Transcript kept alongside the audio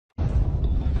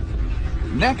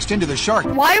Next into the shark.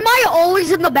 Why am I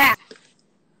always in the back?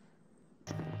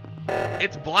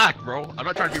 It's black, bro. I'm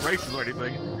not trying to be racist or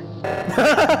anything.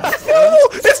 It's normal!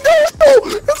 It's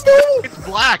normal! It's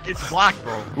black. It's black,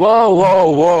 bro. Whoa,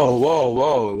 whoa, whoa, whoa,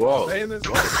 whoa, whoa.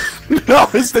 No,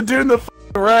 it's the dude in the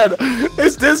red.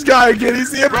 It's this guy again.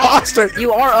 He's the imposter.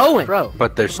 You are Owen, bro.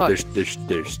 But there's Which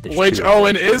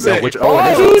Owen is it? Which Owen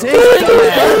is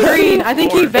it? Green. I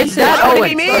think he vented that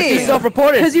Owen. He's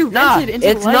self-reported. Because you vented into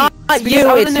it's not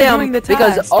you, it's him.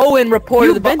 Because Owen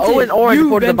reported the Owen Orange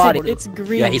reported the body. It's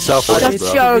green. Yeah, he's self-reported,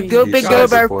 bro. Show Goop and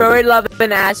Goober, furry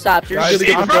loving ass stop. You're Guys,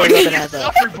 Gooby I'm furry loving ass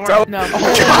stop. No.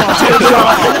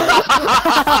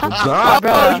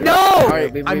 Oh no!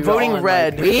 Alright, I'm voting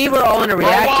red. We were all in a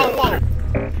reactor.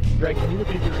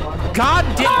 God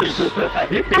damn!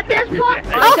 Okay,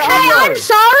 I'm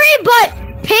sorry, but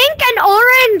pink and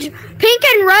orange, pink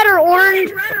and red or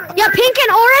orange. Yeah, pink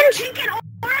and orange.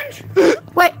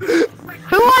 Wait,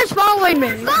 who was following me?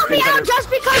 Vote me out just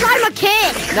because I'm a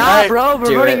kid. Nah, bro,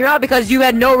 we're voting you out because you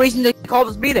had no reason to call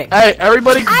this meeting. Hey,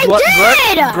 everybody,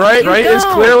 Gray is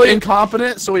don't. clearly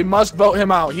incompetent, so we must vote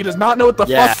him out. He does not know what the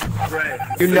fuck.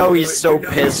 You know he's so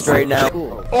pissed right now.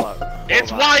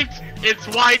 It's white. It's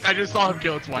white. I just saw him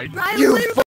kill. It's white. You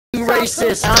f***ing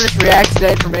racist. Honest react to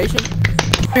that information.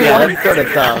 Yeah, that's kinda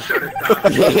tough.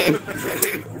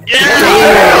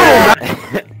 Yeah!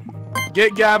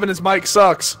 Get Gavin, his mic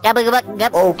sucks. Oh, fuck. Oh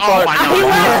my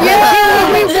god.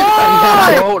 Yeah, we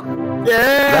won.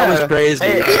 Yeah. That was crazy.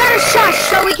 You gotta shush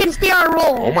so we can see our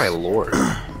roll. Oh my lord.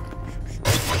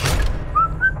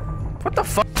 What the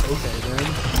fuck? Okay,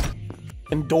 man.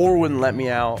 And Door wouldn't let me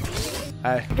out.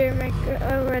 Did make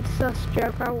a red sus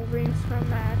joke, I will be so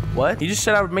mad. What? He just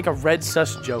said I would make a red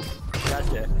sus joke.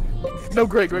 Gotcha. No,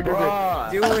 Gray. What are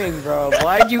you doing, bro?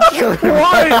 Why'd you kill him?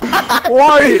 Why?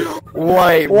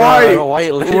 Why, bro?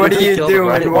 What are you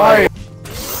doing? Why?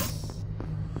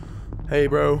 Hey,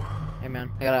 bro. Hey man,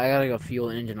 I gotta go fuel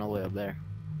the engine all the way up there.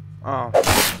 Oh.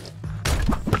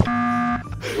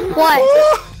 What?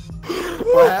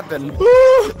 What happened?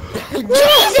 Jesus!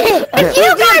 If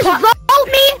you guys vote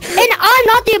me and I'm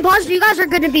not the imposter, you guys are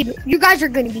gonna be.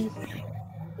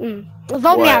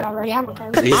 Vote me out already. I'm okay.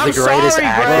 He's I'm the greatest sorry,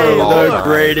 actor bro. of all The time,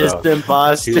 greatest bro.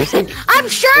 imposter. I'm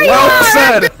sure you Well are.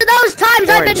 said. After those times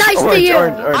I've been nice to you.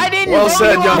 I didn't Well vote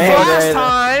said, you young off man. last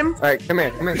time. Alright, come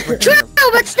here. True,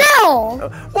 but still.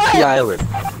 The island.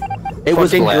 It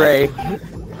was Fucking black. Gray.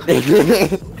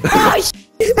 Oh,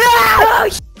 shit. No.